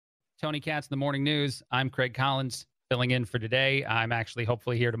Tony Katz, in the Morning News. I'm Craig Collins, filling in for today. I'm actually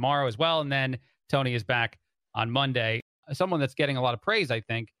hopefully here tomorrow as well. And then Tony is back on Monday. Someone that's getting a lot of praise, I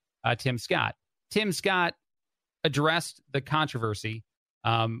think, Tim Scott. Tim Scott addressed the controversy,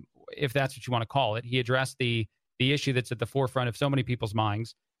 if that's what you want to call it. He addressed the issue that's at the forefront of so many people's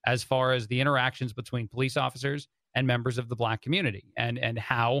minds as far as the interactions between police officers and members of the Black community, and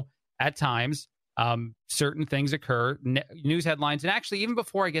how at times certain things occur, news headlines. And actually, even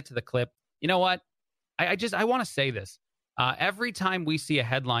before I get to the clip, you know what? I want to say this. Every time we see a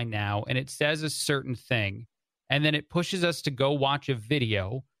headline now and it says a certain thing, and then it pushes us to go watch a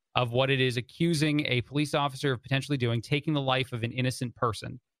video of what it is accusing a police officer of potentially doing, taking the life of an innocent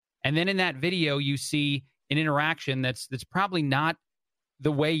person. And then in that video, you see an interaction that's probably not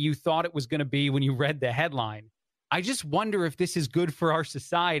the way you thought it was going to be when you read the headline. I just wonder if this is good for our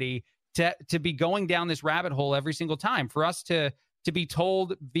society to be going down this rabbit hole every single time, for us to be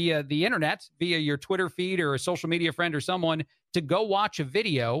told via the internet, via your Twitter feed or a social media friend or someone, to go watch a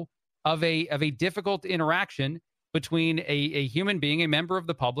video of a difficult interaction between a human being, a member of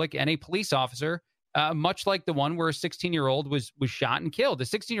the public, and a police officer, much like the one where a 16-year-old was shot and killed, a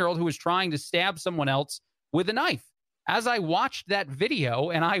 16-year-old who was trying to stab someone else with a knife. As I watched that video,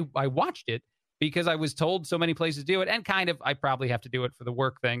 and I watched it because I was told so many places do it, and I probably have to do it for the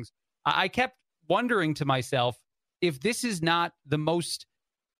work things, I kept wondering to myself, if this is not the most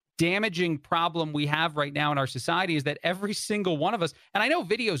damaging problem we have right now in our society, is that every single one of us, and I know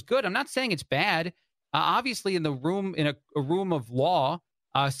video is good, I'm not saying it's bad. Obviously, in a room of law,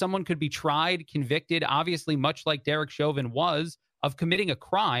 someone could be tried, convicted, obviously, much like Derek Chauvin was, of committing a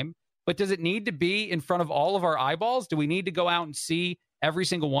crime. But does it need to be in front of all of our eyeballs? Do we need to go out and see every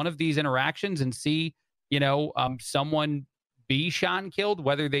single one of these interactions and see, someone be shot and killed,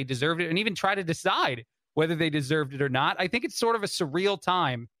 whether they deserved it, and even try to decide whether they deserved it or not? I think it's sort of a surreal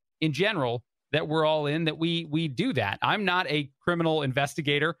time in general that we're all in, that we do that. I'm not a criminal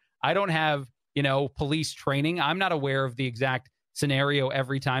investigator. I don't have, police training. I'm not aware of the exact scenario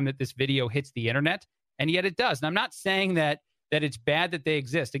every time that this video hits the internet, and yet it does. And I'm not saying that it's bad that they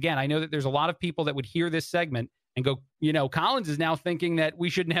exist. Again, I know that there's a lot of people that would hear this segment and go, Collins is now thinking that we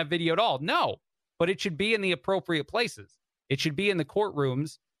shouldn't have video at all. No, but it should be in the appropriate places. It should be in the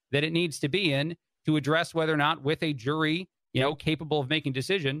courtrooms that it needs to be in, to address whether or not, with a jury, capable of making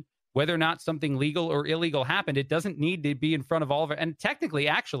decision, whether or not something legal or illegal happened. It doesn't need to be in front of all of it. And technically,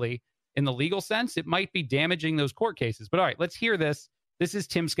 actually, in the legal sense, it might be damaging those court cases. But all right, let's hear this. This is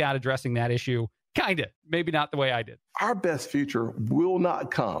Tim Scott addressing that issue. Kind of, maybe not the way I did. Our best future will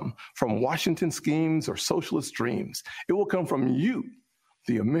not come from Washington schemes or socialist dreams. It will come from you,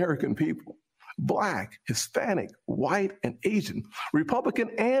 the American people. Black, Hispanic, white, and Asian,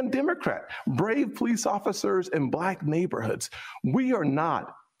 Republican and Democrat, brave police officers in Black neighborhoods. We are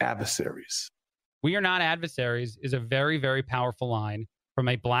not adversaries. We are not adversaries is a very, very powerful line from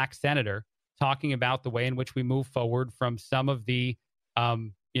a Black senator talking about the way in which we move forward from some of the,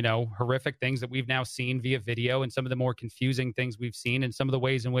 horrific things that we've now seen via video, and some of the more confusing things we've seen, and some of the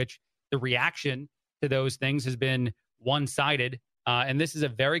ways in which the reaction to those things has been one-sided. And this is a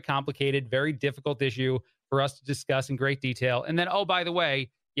very complicated, very difficult issue for us to discuss in great detail. And then, oh, by the way,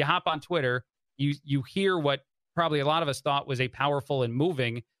 you hop on Twitter, you hear what probably a lot of us thought was a powerful and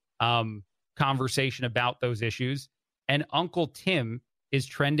moving conversation about those issues. And Uncle Tim is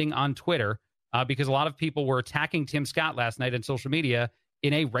trending on Twitter because a lot of people were attacking Tim Scott last night on social media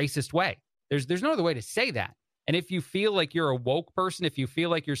in a racist way. There's no other way to say that. And if you feel like you're a woke person, if you feel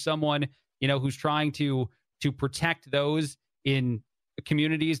like you're someone, who's trying to protect those in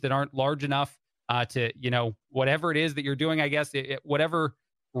communities that aren't large enough to, whatever it is that you're doing, I guess, whatever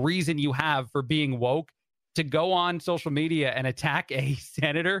reason you have for being woke, to go on social media and attack a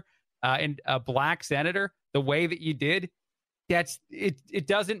senator and a Black senator the way that you did, it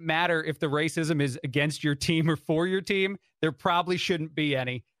doesn't matter if the racism is against your team or for your team. There probably shouldn't be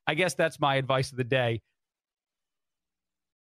any. I guess that's my advice of the day.